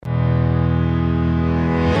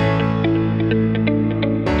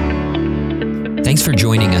Thanks for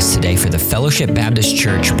joining us today for the Fellowship Baptist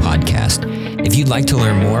Church podcast. If you'd like to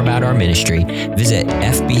learn more about our ministry, visit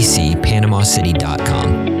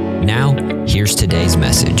fbcpanamacity.com. Now, here's today's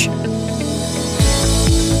message.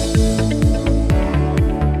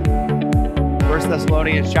 First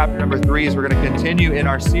Thessalonians chapter number 3 is we're going to continue in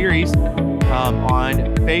our series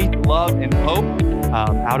on faith, love, and hope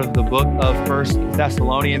out of the book of First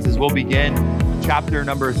Thessalonians as we'll begin chapter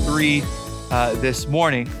number 3 this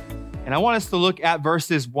morning. And I want us to look at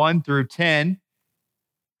verses 1 through 10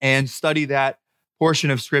 and study that portion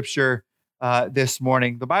of scripture this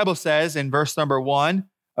morning. The Bible says in verse number 1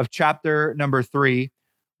 of chapter number 3,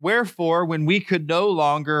 "Wherefore, when we could no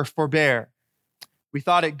longer forbear, we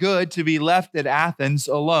thought it good to be left at Athens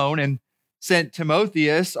alone, and sent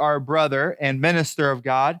Timotheus, our brother and minister of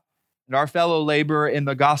God, and our fellow laborer in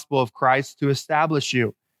the gospel of Christ, to establish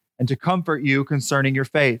you and to comfort you concerning your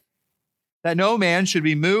faith, that no man should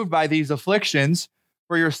be moved by these afflictions,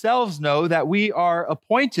 for yourselves know that we are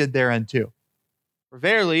appointed thereunto. For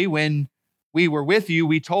verily, when we were with you,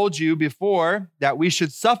 we told you before that we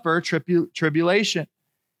should suffer tribulation,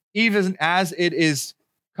 even as it is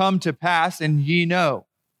come to pass, and ye know.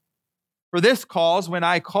 For this cause, when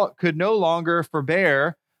I could no longer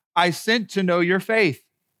forbear, I sent to know your faith,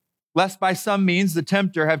 lest by some means the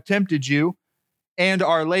tempter have tempted you, and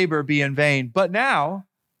our labor be in vain. But now,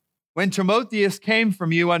 when Timotheus came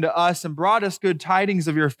from you unto us and brought us good tidings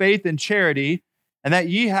of your faith and charity, and that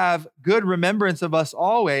ye have good remembrance of us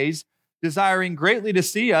always, desiring greatly to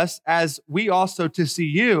see us, as we also to see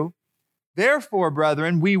you, therefore,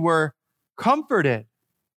 brethren, we were comforted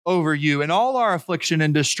over you in all our affliction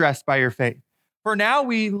and distress by your faith. For now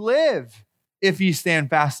we live, if ye stand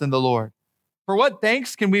fast in the Lord. For what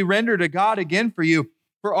thanks can we render to God again for you,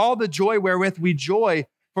 for all the joy wherewith we joy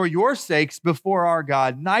for your sakes before our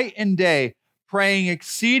God, night and day, praying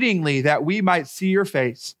exceedingly that we might see your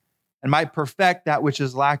face and might perfect that which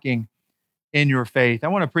is lacking in your faith." I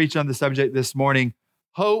want to preach on the subject this morning,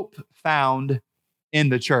 hope found in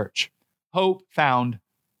the church. Hope found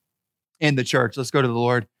in the church. Let's go to the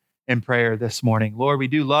Lord in prayer this morning. Lord, we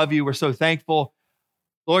do love you. We're so thankful,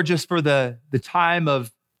 Lord, just for the time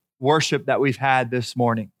of worship that we've had this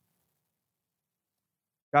morning.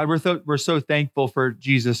 God, we're so thankful for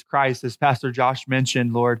Jesus Christ. As Pastor Josh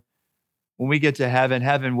mentioned, Lord, when we get to heaven,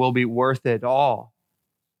 heaven will be worth it all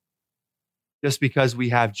just because we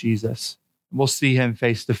have Jesus. We'll see him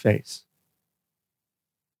face to face.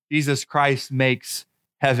 Jesus Christ makes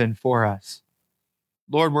heaven for us.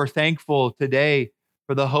 Lord, we're thankful today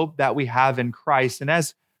for the hope that we have in Christ. And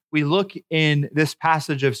as we look in this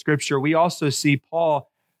passage of scripture, we also see Paul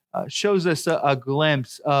shows us a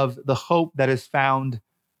glimpse of the hope that is found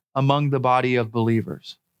among the body of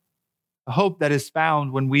believers, a hope that is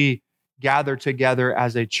found when we gather together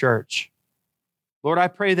as a church. Lord, I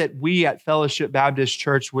pray that we at Fellowship Baptist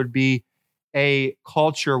Church would be a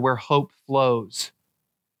culture where hope flows.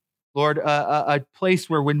 Lord, a place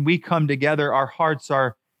where when we come together, our hearts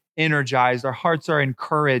are energized, our hearts are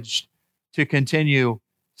encouraged to continue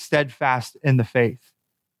steadfast in the faith.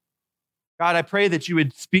 God, I pray that you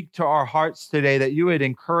would speak to our hearts today, that you would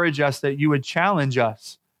encourage us, that you would challenge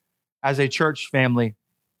us as a church family.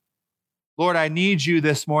 Lord, I need you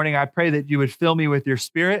this morning. I pray that you would fill me with your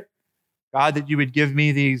spirit. God, that you would give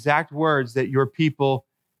me the exact words that your people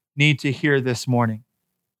need to hear this morning.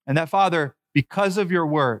 And that, Father, because of your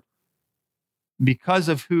word, because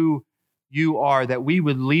of who you are, that we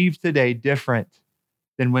would leave today different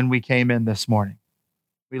than when we came in this morning.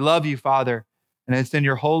 We love you, Father, and it's in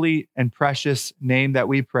your holy and precious name that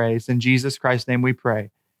we pray. It's in Jesus Christ's name we pray.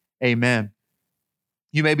 Amen.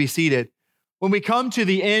 You may be seated. When we come to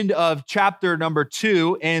the end of chapter number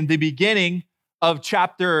 2 and the beginning of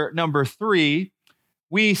chapter number 3,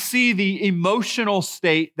 we see the emotional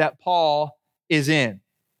state that Paul is in.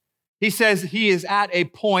 He says he is at a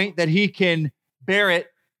point that he can bear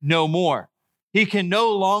it no more. He can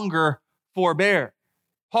no longer forbear.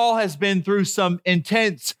 Paul has been through some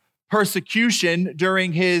intense persecution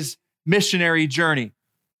during his missionary journey.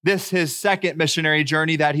 This his second missionary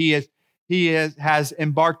journey that he has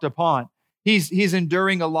embarked upon. He's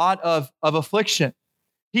enduring a lot of affliction.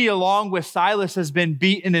 He, along with Silas, has been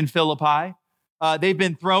beaten in Philippi. They've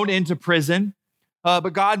been thrown into prison.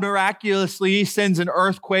 But God miraculously sends an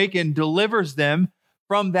earthquake and delivers them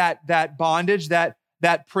from that bondage, that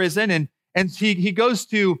prison. And he goes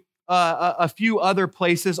to a few other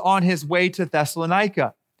places on his way to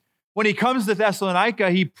Thessalonica. When he comes to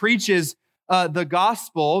Thessalonica, he preaches the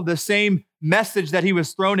gospel, the same message that he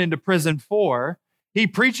was thrown into prison for. He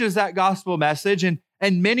preaches that gospel message, and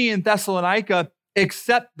many in Thessalonica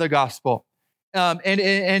accept the gospel.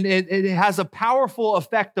 it has a powerful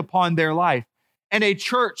effect upon their life. And a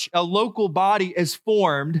church, a local body is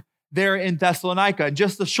formed there in Thessalonica. In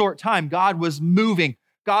just a short time, God was moving,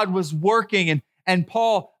 God was working, and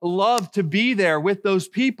Paul loved to be there with those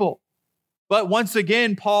people. But once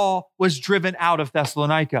again, Paul was driven out of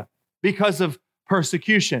Thessalonica because of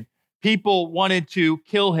persecution. People wanted to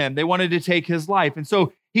kill him. They wanted to take his life. And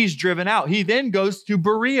so he's driven out. He then goes to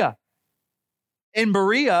Berea. In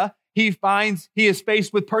Berea, he is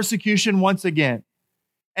faced with persecution once again.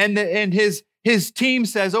 And his team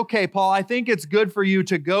says, okay, Paul, I think it's good for you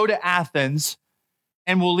to go to Athens,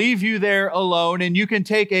 and we'll leave you there alone, and you can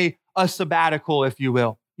take a sabbatical, if you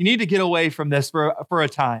will. You need to get away from this for a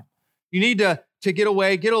time. You need to get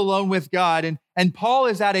away, get alone with God. And Paul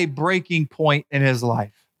is at a breaking point in his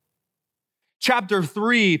life. Chapter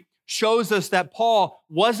 3 shows us that Paul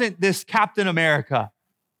wasn't this Captain America,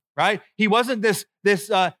 right? He wasn't this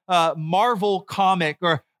Marvel comic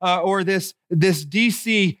or this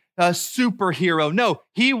DC superhero. No,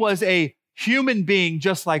 he was a human being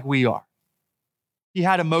just like we are. He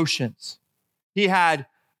had emotions. He had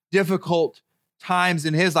difficult times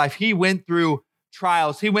in his life. He went through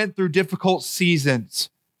trials. He went through difficult seasons.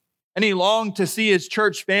 And he longed to see his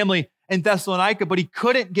church family in Thessalonica, but he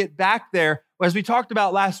couldn't get back there, as we talked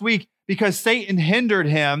about last week, because Satan hindered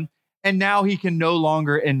him, and now he can no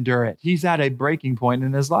longer endure it. He's at a breaking point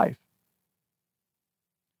in his life.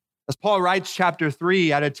 As Paul writes chapter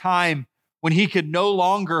 3, at a time when he could no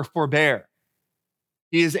longer forbear,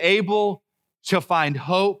 he is able to find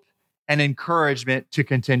hope and encouragement to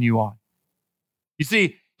continue on. You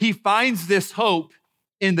see, he finds this hope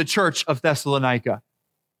in the church of Thessalonica.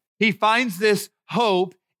 He finds this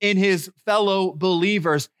hope in his fellow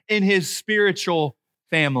believers, in his spiritual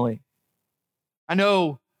family. I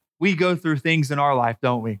know we go through things in our life,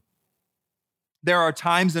 don't we? There are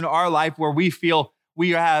times in our life where we feel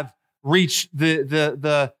we have reached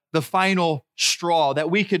the final straw, that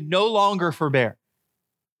we could no longer forbear.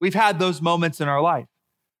 We've had those moments in our life.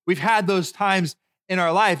 We've had those times in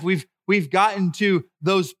our life. We've gotten to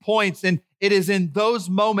those points, and it is in those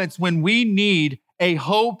moments when we need a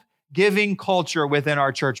hope-giving culture within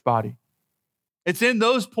our church body. It's in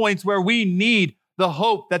those points where we need the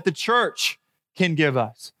hope that the church can give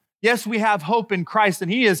us. Yes, we have hope in Christ,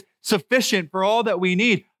 and he is sufficient for all that we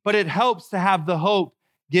need, but it helps to have the hope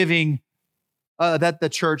giving that the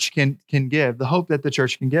church can give, the hope that the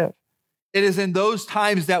church can give. It is in those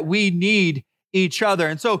times that we need each other.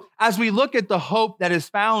 And so as we look at the hope that is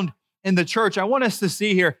found in the church, I want us to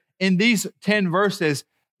see here in these 10 verses,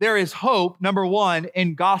 there is hope, number one,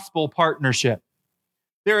 in gospel partnership.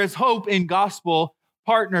 There is hope in gospel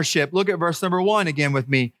partnership. Look at verse number 1 again with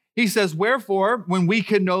me. He says, wherefore, when we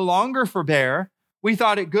could no longer forbear, we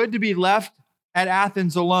thought it good to be left at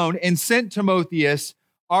Athens alone, and sent Timotheus,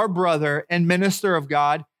 our brother and minister of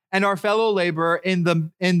God, and our fellow laborer in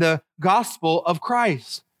the gospel of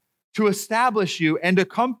Christ, to establish you and to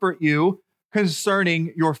comfort you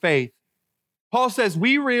concerning your faith. Paul says,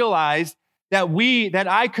 we realized that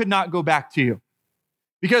I could not go back to you.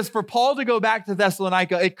 Because for Paul to go back to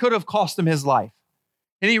Thessalonica, it could have cost him his life.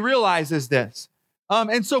 And he realizes this.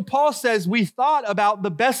 And so Paul says, we thought about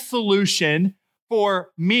the best solution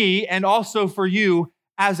for me and also for you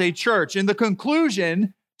as a church. And the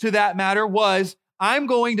conclusion to that matter was, I'm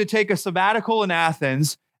going to take a sabbatical in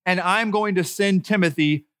Athens, and I'm going to send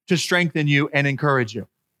Timothy to strengthen you and encourage you.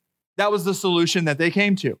 That was the solution that they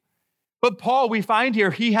came to. But Paul, we find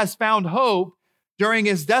here, he has found hope during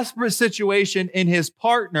his desperate situation in his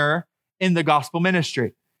partner in the gospel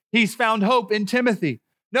ministry. He's found hope in Timothy.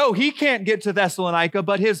 No, he can't get to Thessalonica,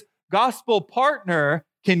 but his gospel partner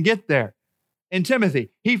can get there in Timothy.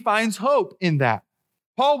 He finds hope in that.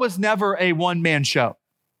 Paul was never a one-man show.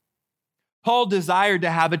 Paul desired to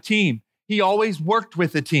have a team. He always worked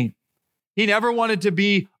with a team. He never wanted to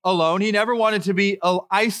be alone. He never wanted to be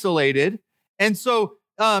isolated. And so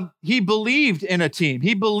he believed in a team.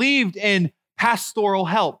 He believed in pastoral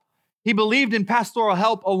help. He believed in pastoral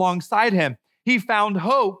help alongside him. He found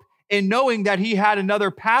hope in knowing that he had another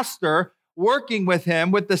pastor working with him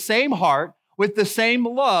with the same heart, with the same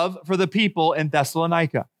love for the people in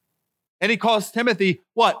Thessalonica. And he calls Timothy,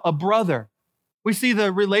 what? A brother. We see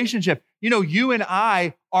the relationship. You know, you and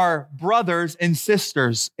I are brothers and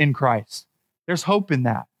sisters in Christ. There's hope in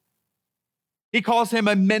that. He calls him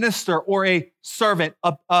a minister or a servant,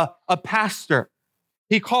 a pastor.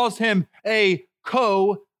 He calls him a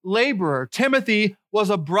co-laborer. Timothy was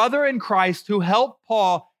a brother in Christ who helped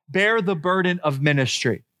Paul bear the burden of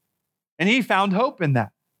ministry. And he found hope in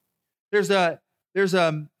that. There's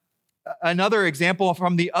another example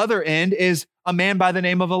from the other end is a man by the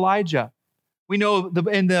name of Elijah. We know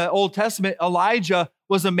in the Old Testament, Elijah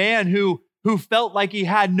was a man who felt like he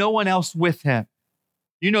had no one else with him.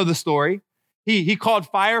 You know the story. He called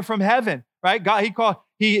fire from heaven, right?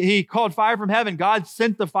 He called fire from heaven. God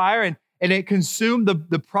sent the fire and it consumed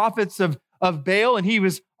the prophets of Baal, and he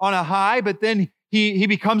was on a high, but then he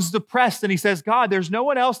becomes depressed and he says, God, there's no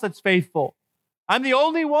one else that's faithful. I'm the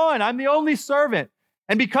only one. I'm the only servant.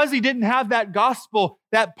 And because he didn't have that gospel,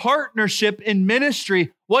 that partnership in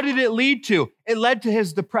ministry, what did it lead to? It led to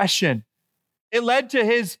his depression. It led to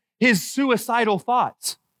his suicidal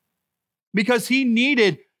thoughts because he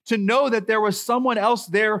needed to know that there was someone else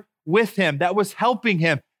there with him that was helping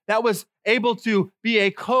him, that was able to be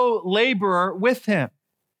a co-laborer with him.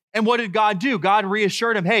 And what did God do? God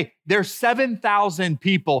reassured him, hey, there's 7,000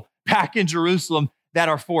 people back in Jerusalem that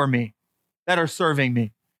are for me, that are serving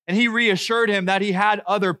me. And he reassured him that he had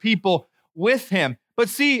other people with him. But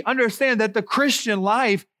see, understand that the Christian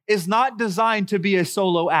life is not designed to be a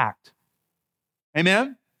solo act.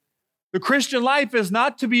 Amen? The Christian life is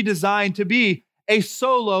not to be designed to be a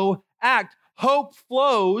solo act. Hope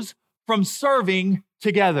flows from serving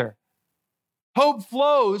together. Hope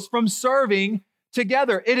flows from serving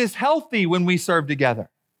together. It is healthy when we serve together.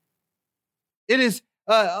 It is,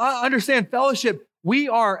 understand, fellowship. We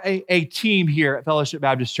are a team here at Fellowship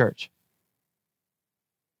Baptist Church.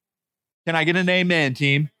 Can I get an amen,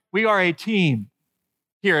 team? We are a team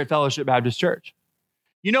here at Fellowship Baptist Church.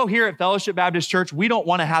 You know, here at Fellowship Baptist Church, we don't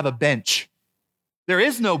want to have a bench. There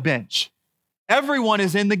is no bench. Everyone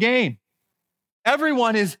is in the game.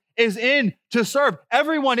 Everyone is in to serve.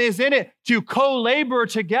 Everyone is in it to co-labor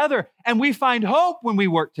together. And we find hope when we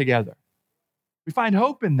work together. We find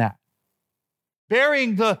hope in that.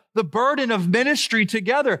 Bearing the burden of ministry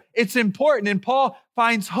together, it's important. And Paul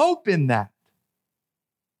finds hope in that.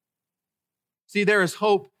 See, there is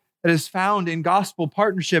hope that is found in gospel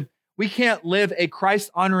partnership. We can't live a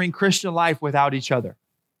Christ-honoring Christian life without each other.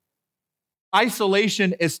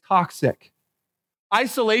 Isolation is toxic.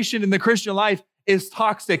 Isolation in the Christian life is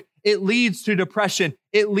toxic. It leads to depression.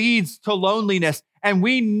 It leads to loneliness. And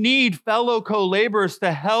we need fellow co-laborers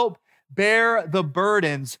to help bear the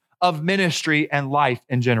burdens of ministry and life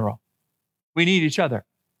in general. We need each other.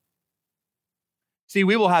 See,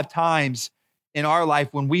 we will have times in our life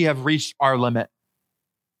when we have reached our limit.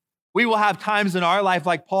 We will have times in our life,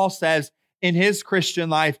 like Paul says in his Christian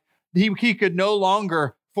life, he could no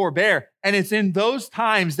longer forbear. And it's in those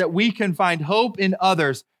times that we can find hope in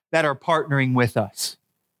others that are partnering with us,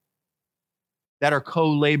 that are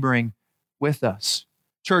co-laboring with us.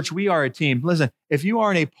 Church, we are a team. Listen, if you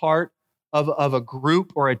aren't a part of a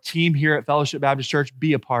group or a team here at Fellowship Baptist Church,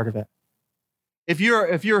 be a part of it. If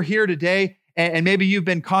you're here today and maybe you've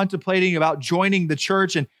been contemplating about joining the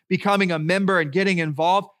church and becoming a member and getting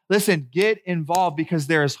involved, listen, get involved because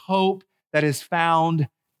there is hope that is found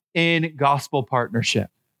in gospel partnership.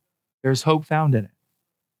 There's hope found in it.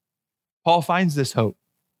 Paul finds this hope.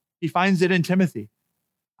 He finds it in Timothy.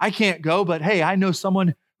 I can't go, but hey, I know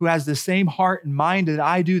someone who has the same heart and mind that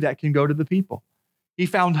I do that can go to the people. He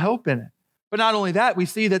found hope in it. But not only that, we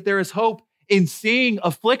see that there is hope in seeing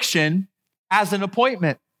affliction as an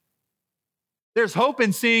appointment. There's hope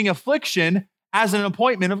in seeing affliction as an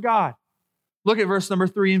appointment of God. Look at verse number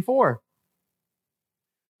 3 and 4.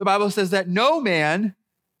 The Bible says that no man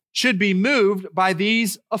should be moved by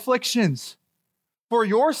these afflictions. For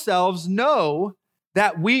yourselves know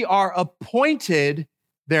that we are appointed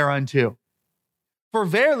thereunto. For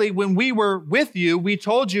verily, when we were with you, we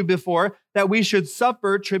told you before that we should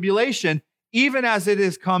suffer tribulation, even as it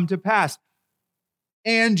is come to pass.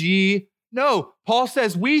 And ye know. Paul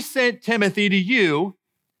says, we sent Timothy to you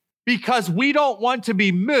because we don't want to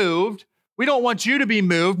be moved. We don't want you to be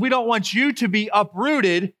moved. We don't want you to be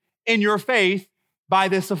uprooted in your faith by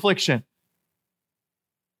this affliction.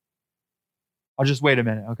 I'll just wait a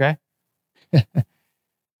minute, okay?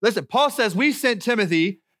 Listen, Paul says, we sent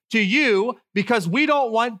Timothy to you because we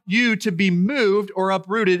don't want you to be moved or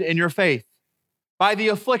uprooted in your faith by the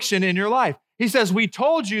affliction in your life. He says, we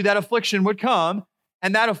told you that affliction would come,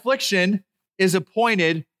 and that affliction is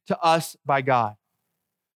appointed to us by God.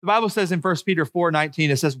 The Bible says in 1 Peter 4:19,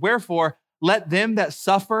 it says, wherefore, let them that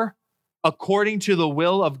suffer according to the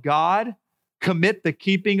will of God commit the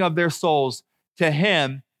keeping of their souls to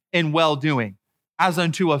him in well-doing, as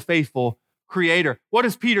unto a faithful creator. What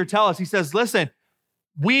does Peter tell us? He says, listen,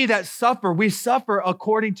 we that suffer, we suffer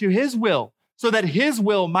according to his will, so that his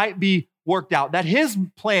will might be worked out, that his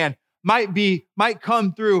plan might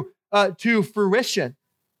come through to fruition.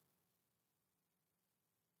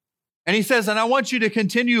 And he says, and I want you to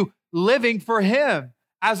continue living for him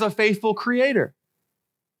as a faithful creator.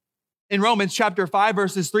 In Romans chapter 5,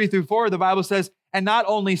 verses 3 through 4, the Bible says, and not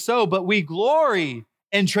only so, but we glory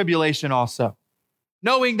in tribulation also,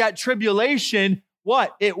 knowing that tribulation,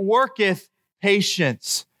 what? It worketh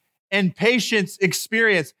patience, and patience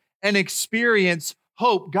experience, and experience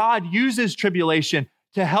hope. God uses tribulation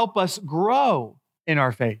to help us grow in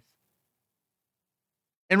our faith.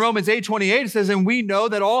 In Romans 8:28, it says, and we know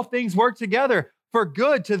that all things work together for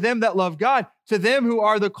good to them that love God, to them who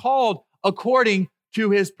are the called according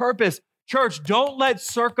to his purpose. Church, don't let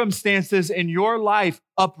circumstances in your life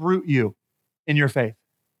uproot you in your faith.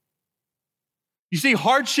 You see,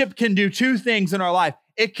 hardship can do two things in our life.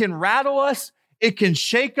 It can rattle us, it can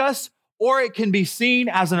shake us, or it can be seen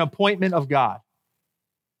as an appointment of God.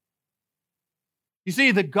 You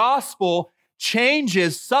see, the gospel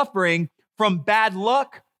changes suffering from bad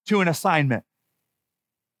luck to an assignment.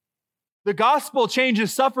 The gospel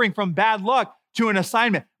changes suffering from bad luck to an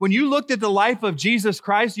assignment. When you looked at the life of Jesus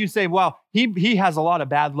Christ, you say, well, he has a lot of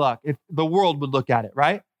bad luck. If the world would look at it,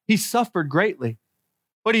 right? He suffered greatly.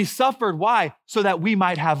 But he suffered, why? So that we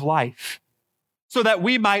might have life, so that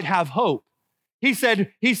we might have hope. He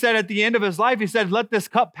said at the end of his life, he said, let this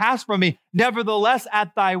cup pass from me. Nevertheless,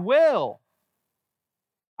 at thy will,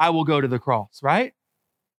 I will go to the cross, right?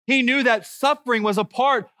 He knew that suffering was a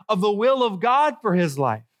part of the will of God for his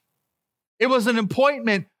life. It was an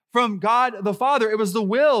appointment from God the Father. It was the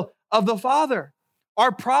will of the Father.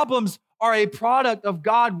 Our problems are a product of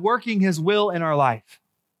God working his will in our life.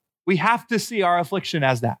 We have to see our affliction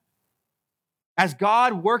as that, as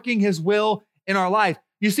God working his will in our life.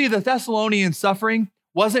 You see, the Thessalonians' suffering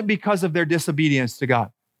wasn't because of their disobedience to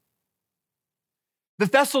God. The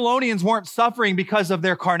Thessalonians weren't suffering because of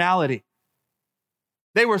their carnality.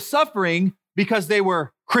 They were suffering because they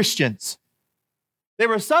were Christians. They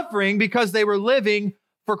were suffering because they were living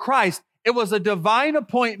for Christ. It was a divine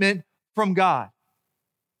appointment from God.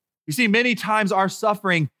 You see, many times our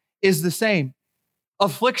suffering is the same.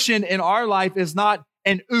 Affliction in our life is not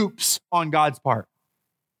an oops on God's part.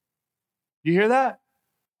 You hear that?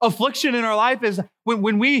 Affliction in our life is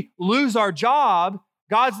when we lose our job,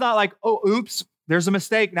 God's not like, oh, oops, there's a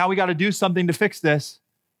mistake. Now we got to do something to fix this.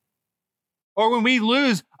 Or when we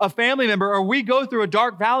lose a family member or we go through a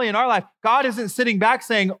dark valley in our life, God isn't sitting back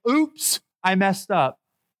saying, oops, I messed up.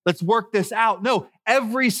 Let's work this out. No,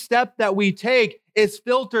 every step that we take is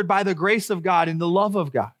filtered by the grace of God and the love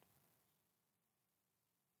of God.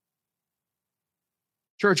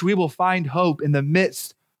 Church, we will find hope in the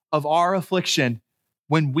midst of our affliction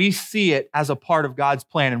when we see it as a part of God's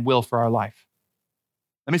plan and will for our life.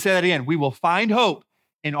 Let me say that again. We will find hope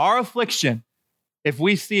in our affliction if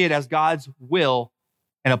we see it as God's will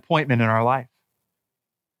and appointment in our life.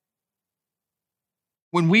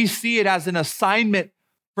 When we see it as an assignment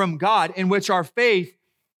from God in which our faith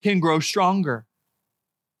can grow stronger.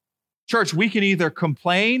 Church, we can either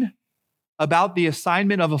complain about the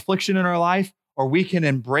assignment of affliction in our life, or we can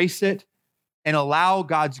embrace it and allow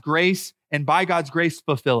God's grace, and by God's grace,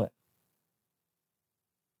 fulfill it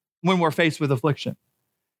when we're faced with affliction.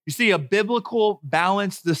 You see, a biblical,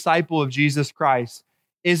 balanced disciple of Jesus Christ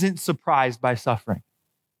isn't surprised by suffering.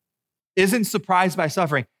 Isn't surprised by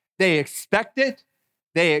suffering. They expect it,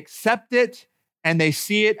 they accept it, and they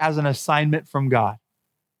see it as an assignment from God.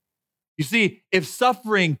 You see, if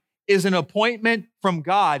suffering is an appointment from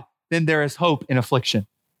God, then there is hope in affliction.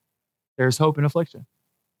 There is hope in affliction.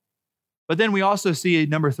 But then we also see,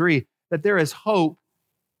 number 3, that there is hope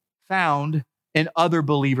found in other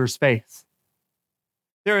believers' faith.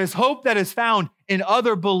 There is hope that is found in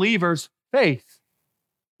other believers' faith.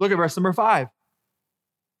 Look at verse number 5.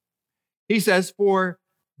 He says, for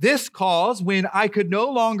this cause, when I could no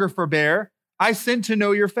longer forbear, I sent to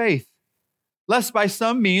know your faith, lest by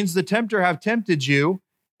some means the tempter have tempted you,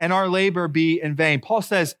 and our labor be in vain. Paul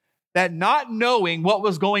says that not knowing what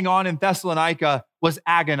was going on in Thessalonica was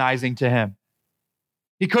agonizing to him.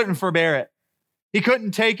 He couldn't forbear it. He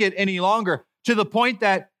couldn't take it any longer, to the point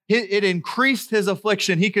that it increased his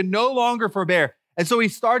affliction. He could no longer forbear. And so he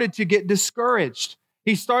started to get discouraged.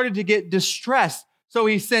 He started to get distressed. So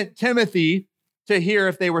he sent Timothy to hear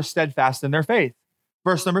if they were steadfast in their faith.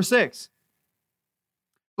 Verse number 6.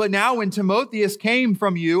 But now when Timotheus came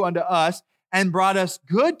from you unto us and brought us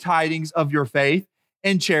good tidings of your faith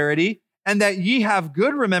and charity, and that ye have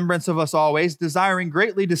good remembrance of us always, desiring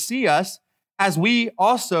greatly to see us, as we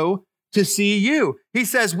also to see you. He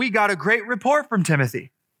says, we got a great report from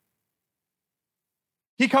Timothy.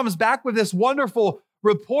 He comes back with this wonderful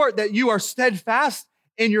report that you are steadfast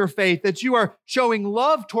in your faith, that you are showing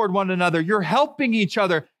love toward one another. You're helping each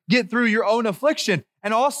other get through your own affliction,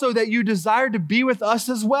 and also that you desire to be with us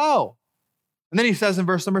as well. And then he says in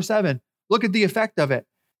verse number 7, look at the effect of it.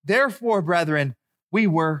 Therefore, brethren, we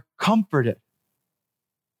were comforted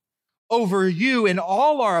over you in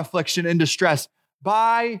all our affliction and distress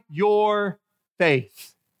by your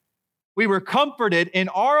faith. We were comforted in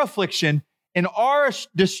our affliction, in our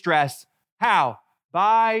distress. How?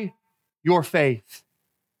 By your faith.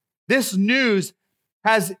 This news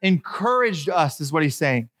has encouraged us, is what he's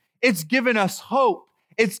saying. It's given us hope.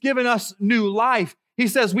 It's given us new life. He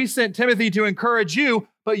says, we sent Timothy to encourage you,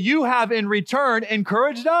 but you have in return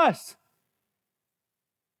encouraged us.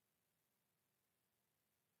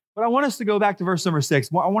 But I want us to go back to verse number 6.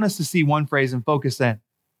 I want us to see one phrase and focus in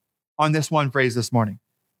on this one phrase this morning.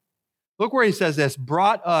 Look where he says this,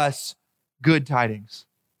 brought us good tidings.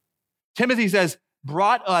 Timothy says,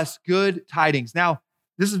 brought us good tidings. Now,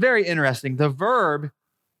 this is very interesting. The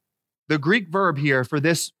Greek verb here for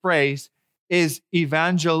this phrase is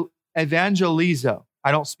evangelizo.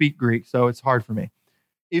 I don't speak Greek, so it's hard for me.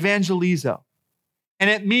 Evangelizo. And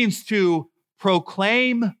it means to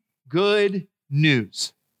proclaim good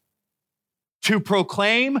news. To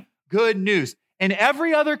proclaim good news. In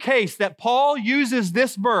every other case that Paul uses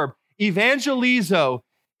this verb, evangelizo,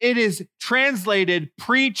 it is translated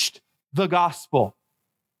preached the gospel.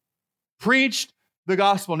 Preached the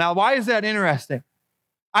gospel. Now, why is that interesting?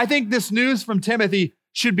 I think this news from Timothy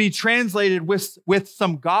should be translated with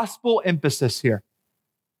some gospel emphasis here.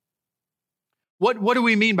 What do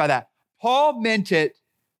we mean by that? Paul meant it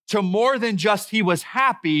to more than just he was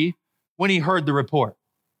happy when he heard the report.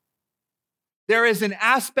 There is an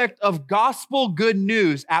aspect of gospel good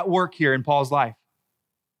news at work here in Paul's life.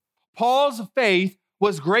 Paul's faith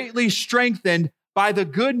was greatly strengthened by the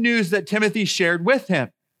good news that Timothy shared with him.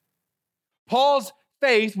 Paul's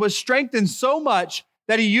faith was strengthened so much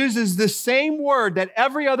that he uses the same word that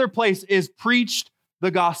every other place is preached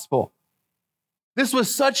the gospel. This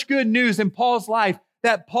was such good news in Paul's life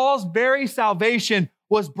that Paul's very salvation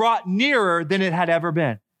was brought nearer than it had ever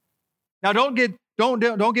been. Now, don't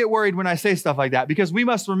get worried when I say stuff like that, because we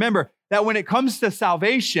must remember that when it comes to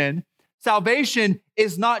salvation, salvation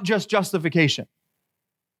is not just justification,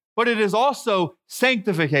 but it is also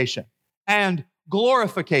sanctification and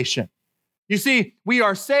glorification. You see, we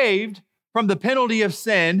are saved from the penalty of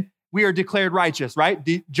sin. We are declared righteous, right?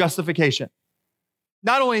 Justification.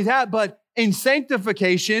 Not only that, but in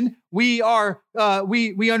sanctification, we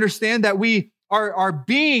understand that we are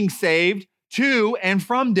being saved to and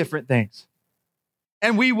from different things.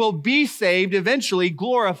 And we will be saved, eventually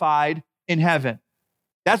glorified in heaven.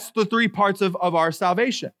 That's the three parts of our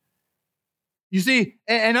salvation. You see,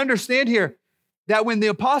 and understand here that when the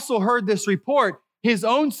apostle heard this report, his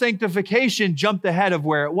own sanctification jumped ahead of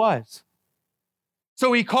where it was.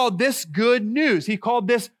 So he called this good news. He called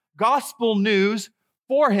this gospel news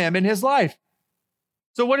for him in his life.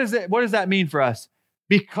 So what does that mean for us?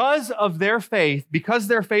 Because of their faith, because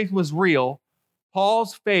their faith was real,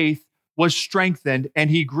 Paul's faith was strengthened and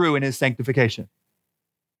he grew in his sanctification.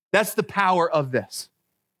 That's the power of this.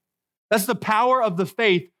 That's the power of the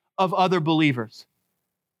faith of other believers.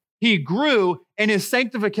 He grew in his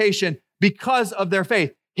sanctification because of their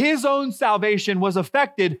faith. His own salvation was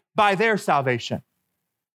affected by their salvation.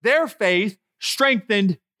 Their faith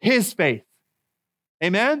strengthened his faith.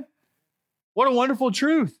 Amen? What a wonderful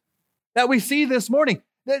truth that we see this morning.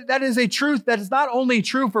 That is a truth that is not only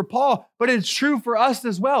true for Paul, but it's true for us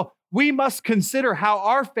as well. We must consider how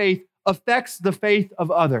our faith affects the faith of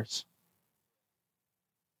others.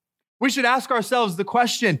 We should ask ourselves the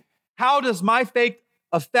question, how does my faith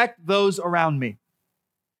affect those around me?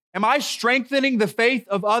 Am I strengthening the faith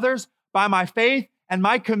of others by my faith and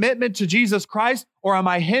my commitment to Jesus Christ, or am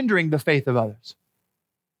I hindering the faith of others?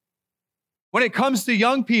 When it comes to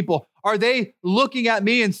young people, are they looking at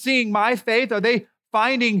me and seeing my faith? Are they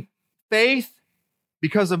finding faith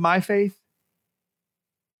because of my faith?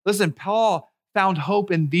 Listen, Paul found hope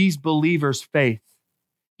in these believers' faith.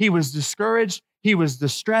 He was discouraged, he was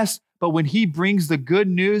distressed, but when he brings the good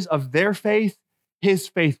news of their faith, his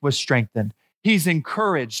faith was strengthened. He's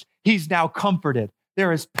encouraged. He's now comforted.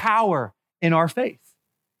 There is power in our faith,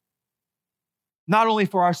 not only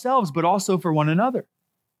for ourselves, but also for one another.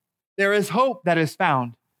 There is hope that is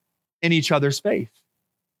found in each other's faith.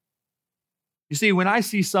 You see, when I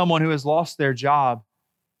see someone who has lost their job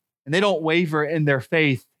and they don't waver in their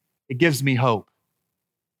faith, it gives me hope.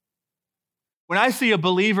 When I see a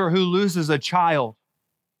believer who loses a child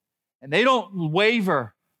and they don't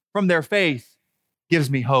waver from their faith, it gives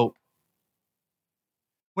me hope.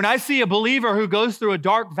 When I see a believer who goes through a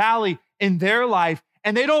dark valley in their life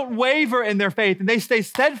and they don't waver in their faith and they stay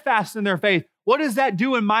steadfast in their faith, what does that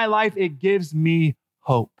do in my life? It gives me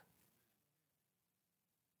hope.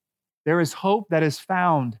 There is hope that is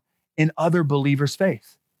found in other believers'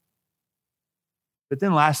 faith. But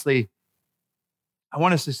then lastly, I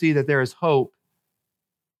want us to see that there is hope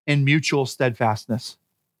in mutual steadfastness.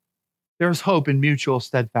 There's hope in mutual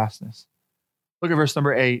steadfastness. Look at verse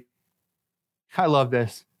number 8. I love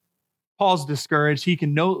this. Paul's discouraged.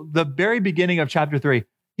 The very beginning of chapter 3,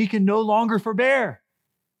 he can no longer forbear.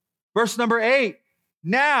 Verse number 8,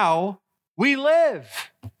 now we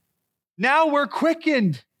live. Now we're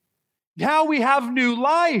quickened. Now we have new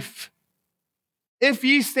life. If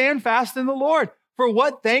ye stand fast in the Lord, for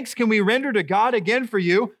what thanks can we render to God again for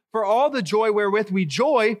you, for all the joy wherewith we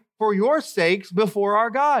joy for your sakes before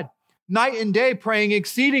our God, night and day praying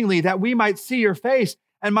exceedingly that we might see your face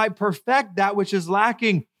and might perfect that which is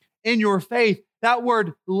lacking in your faith. That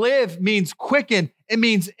word live means quicken. It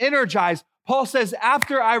means energize. Paul says,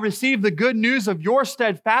 after I received the good news of your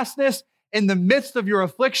steadfastness in the midst of your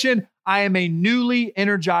affliction, I am a newly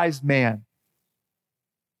energized man.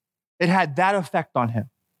 It had that effect on him.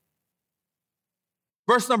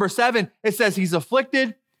 Verse number 7, it says he's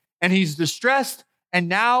afflicted and he's distressed, and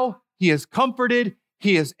now he is comforted,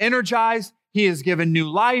 he is energized, he is given new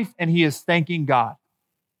life, and he is thanking God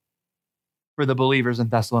for the believers in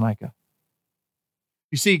Thessalonica.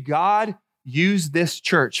 You see, God used this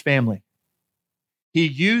church family. He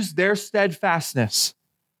used their steadfastness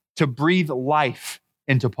to breathe life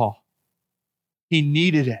into Paul. He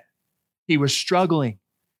needed it. He was struggling.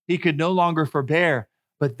 He could no longer forbear,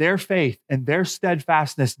 but their faith and their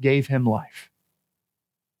steadfastness gave him life.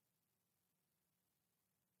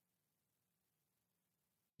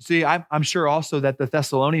 See, I'm sure also that the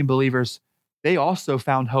Thessalonian believers, they also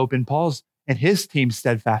found hope in Paul's and his team's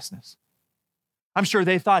steadfastness. I'm sure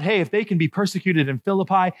they thought, hey, if they can be persecuted in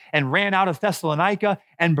Philippi and ran out of Thessalonica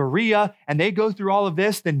and Berea, and they go through all of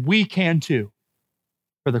this, then we can too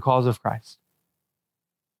for the cause of Christ.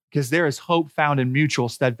 Because there is hope found in mutual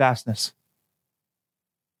steadfastness.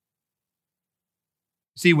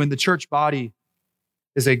 See, when the church body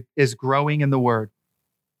is growing in the word,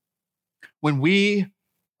 when we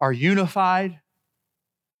are unified,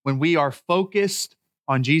 when we are focused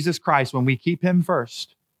on Jesus Christ, when we keep him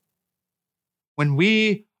first, when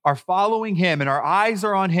we are following him and our eyes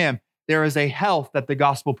are on him, there is a health that the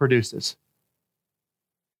gospel produces.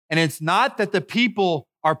 And it's not that the people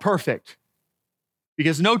are perfect,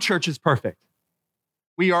 because no church is perfect.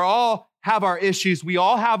 We are all have our issues. We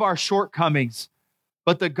all have our shortcomings,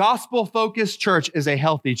 but the gospel-focused church is a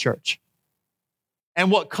healthy church. And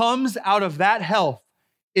what comes out of that health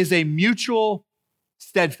is a mutual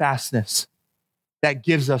steadfastness that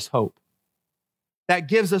gives us hope. That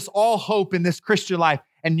gives us all hope in this Christian life.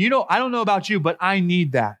 And I don't know about you, but I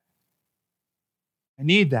need that. I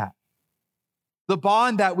need that. The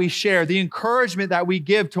bond that we share, the encouragement that we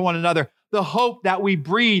give to one another, the hope that we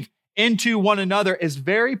breathe into one another is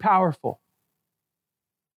very powerful.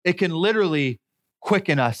 It can literally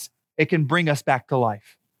quicken us. It can bring us back to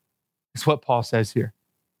life. That's what Paul says here.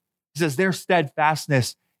 He says their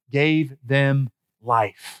steadfastness gave them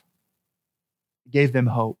life. It gave them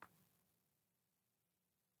hope.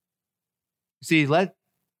 See, let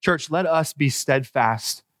us be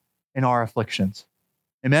steadfast in our afflictions.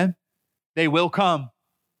 Amen? They will come.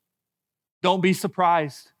 Don't be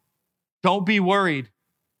surprised. Don't be worried,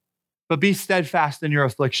 but be steadfast in your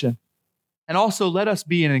affliction. And also let us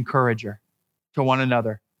be an encourager to one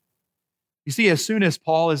another. You see, as soon as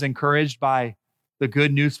Paul is encouraged by the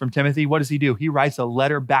good news from Timothy, what does he do? He writes a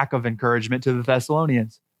letter back of encouragement to the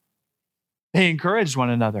Thessalonians. They encouraged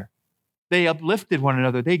one another. They uplifted one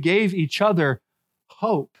another. They gave each other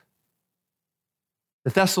hope.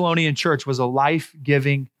 The Thessalonian church was a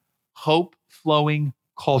life-giving, hope-flowing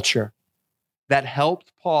culture that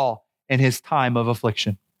helped Paul in his time of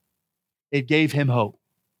affliction. It gave him hope.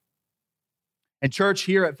 And church,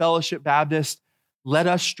 here at Fellowship Baptist, let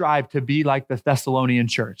us strive to be like the Thessalonian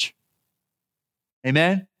church.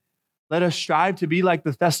 Amen? Let us strive to be like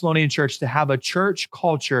the Thessalonian church, to have a church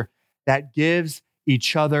culture that gives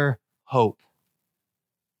each other hope.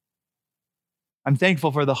 I'm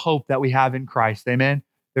thankful for the hope that we have in Christ. Amen?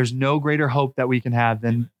 There's no greater hope that we can have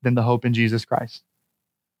than the hope in Jesus Christ.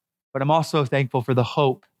 But I'm also thankful for the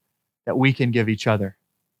hope that we can give each other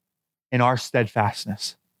in our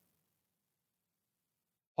steadfastness.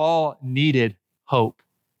 Paul needed hope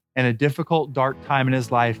in a difficult, dark time in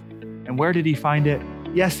his life. And where did he find it?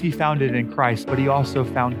 Yes, he found it in Christ, but he also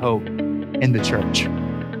found hope in the church.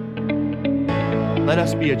 Let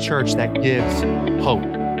us be a church that gives hope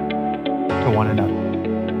to one another.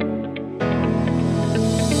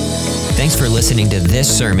 Thanks for listening to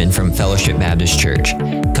this sermon from Fellowship Baptist Church.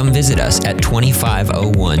 Come visit us at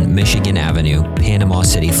 2501 Michigan Avenue, Panama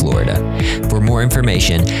City, Florida. For more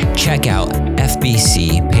information, check out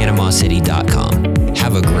fbcpanamacity.com.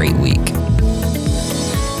 Have a great week.